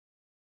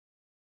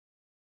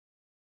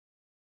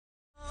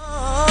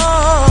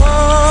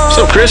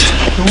up, Chris?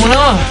 What's going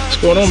on? What's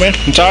going on, man?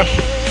 I'm Todd.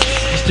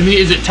 Nice to meet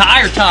you. Is it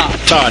Ty or Todd?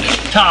 Todd.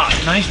 Todd.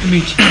 Nice to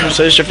meet you.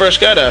 So it's your first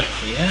skydive?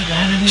 Yeah,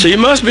 that it is. So you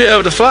must be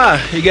able to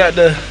fly. You got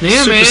the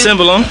super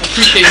symbol on. I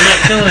appreciate you not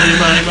telling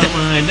anybody about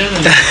my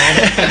identity.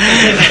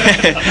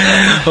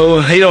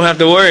 Oh, he don't have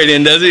to worry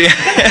then, does he?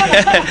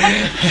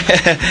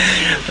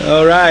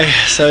 All right.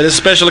 So this is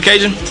a special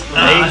occasion?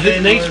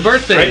 Nate's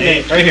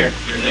birthday. Right here.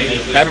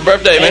 Happy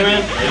birthday,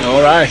 man.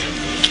 All right.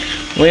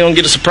 We ain't gonna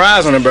get a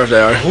surprise on her birthday,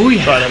 are we? Oh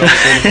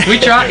yeah. We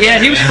tried. Yeah,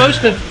 he was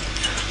supposed to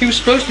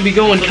be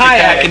going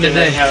kayaking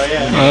today.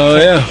 Oh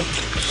yeah.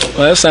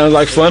 Well, that sounds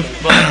like fun.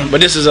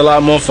 But this is a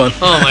lot more fun.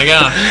 Oh my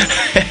gosh.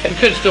 We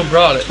could have still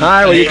brought it. All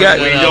right. Well, you got.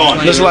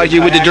 Looks like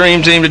you with the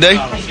dream team today.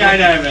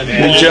 Skydiving.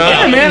 Good job.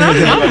 Yeah, man.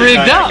 I'm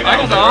rigged up. I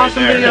got the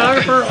awesome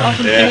videographer,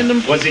 awesome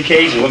tandem. What's the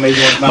occasion? What made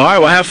you want to smile? All right.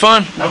 Well, have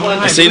fun.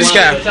 See the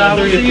sky.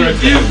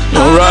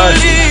 All right.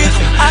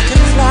 I can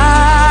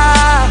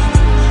fly.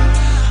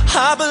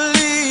 I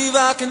believe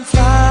I can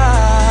fly.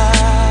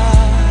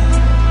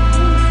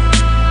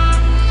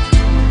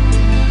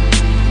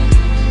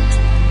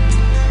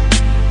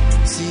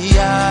 See,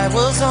 I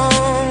was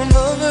on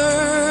the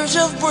verge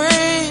of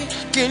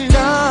breaking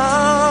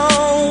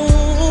down.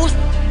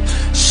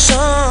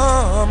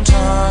 Sometimes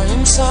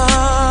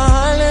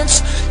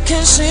silence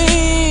can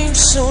seem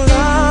so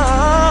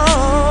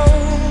loud.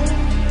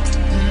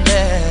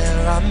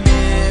 There are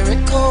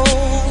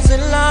miracles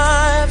in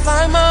life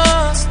I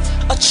must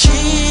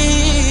achieve.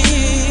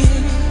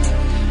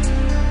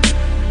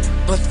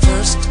 But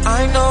first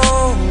I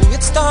know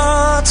it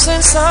starts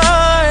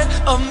inside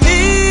of me.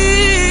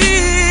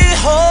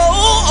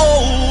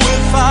 Oh,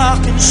 if I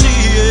can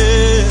see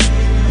it,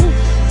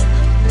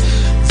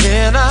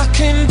 then I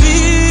can be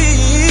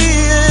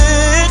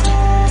it.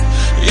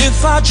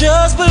 If I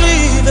just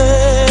believe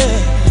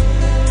it,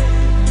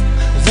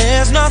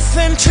 there's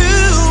nothing to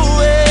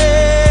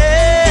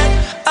it.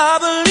 I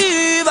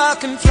believe I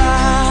can fly.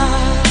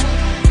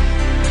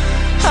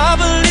 I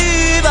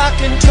believe I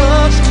can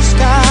touch the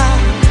sky.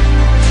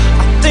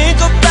 I think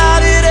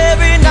about it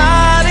every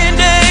night and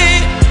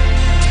day.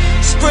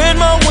 Spread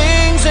my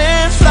wings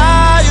and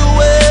fly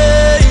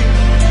away.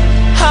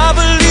 I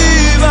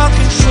believe I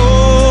can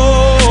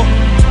soar.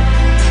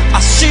 I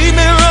see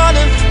me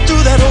running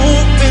through that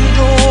open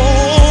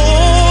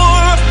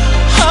door.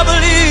 I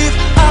believe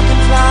I can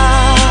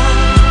fly.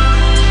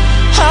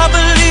 I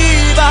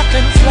believe I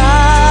can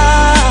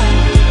fly.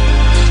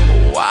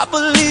 Oh, I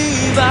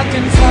believe I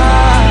can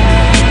fly.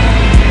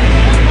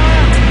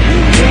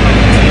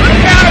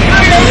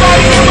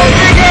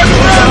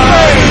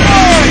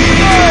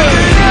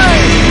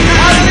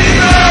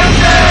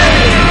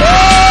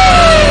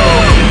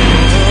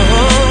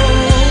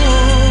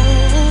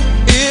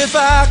 If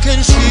I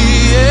can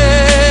see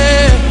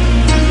it,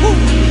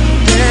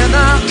 then I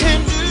can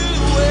do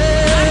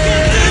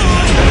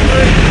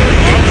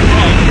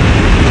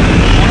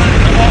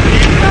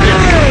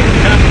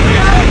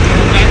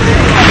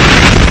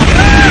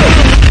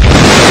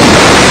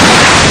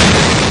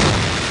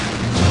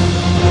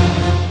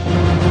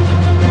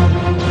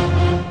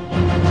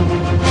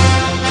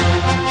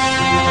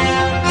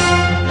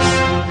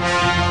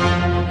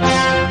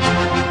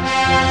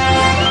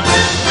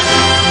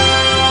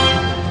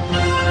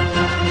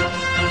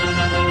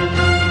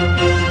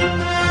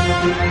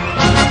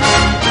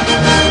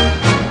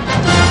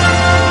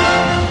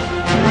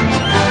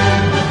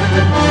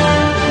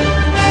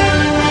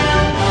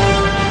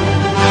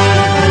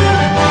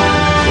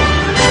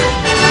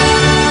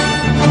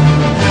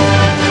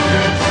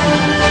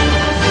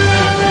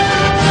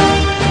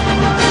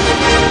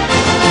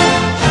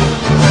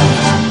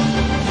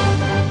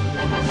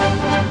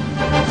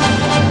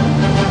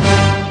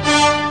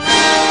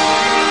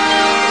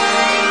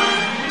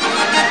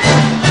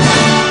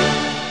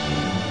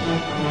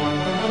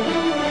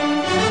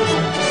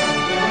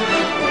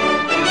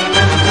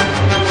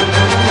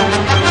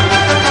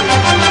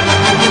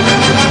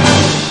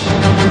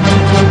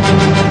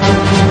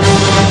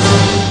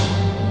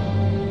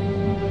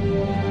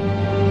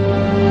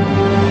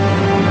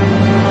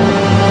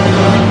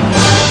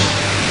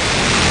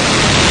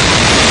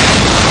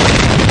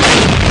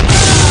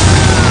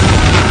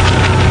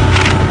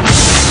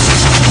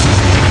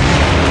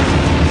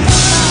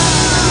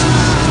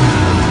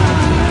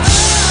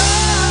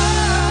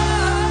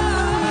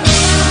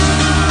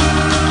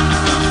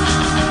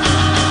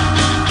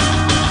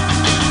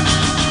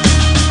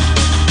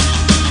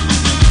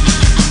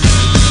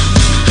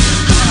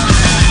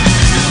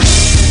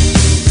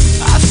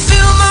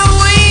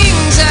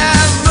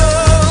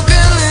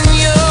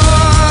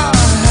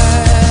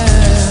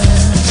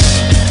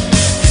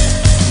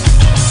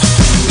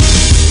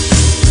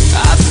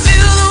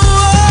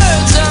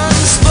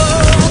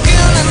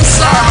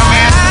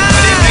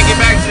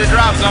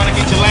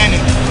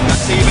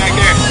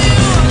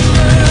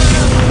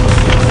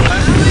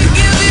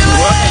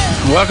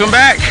Welcome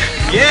back.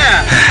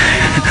 Yeah.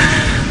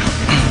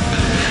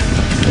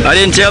 I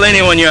didn't tell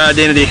anyone your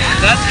identity.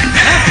 That's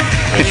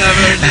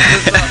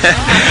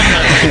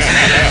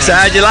So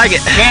how'd you like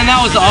it? Man,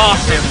 that was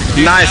awesome.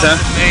 Nice, huh?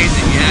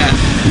 Amazing,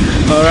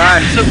 yeah. All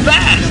right. So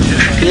fast.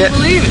 Yeah.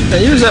 Believe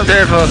it. You was up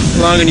there for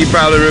longer than you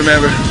probably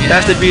remember. Yeah.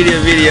 That's the beauty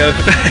of video.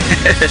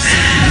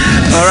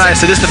 All right,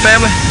 so this the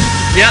family?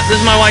 Yep,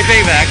 this is my wife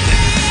Ava actually.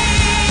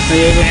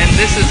 And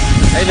this is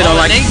Ava all don't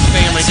of like Nate's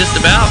family just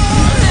about.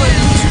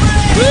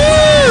 Woo!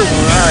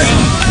 All right.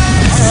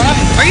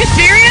 Are you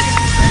serious?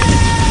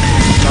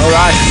 All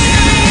right.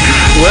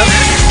 Well,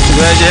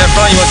 glad you had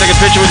fun. You want to take a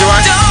picture with your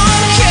wife?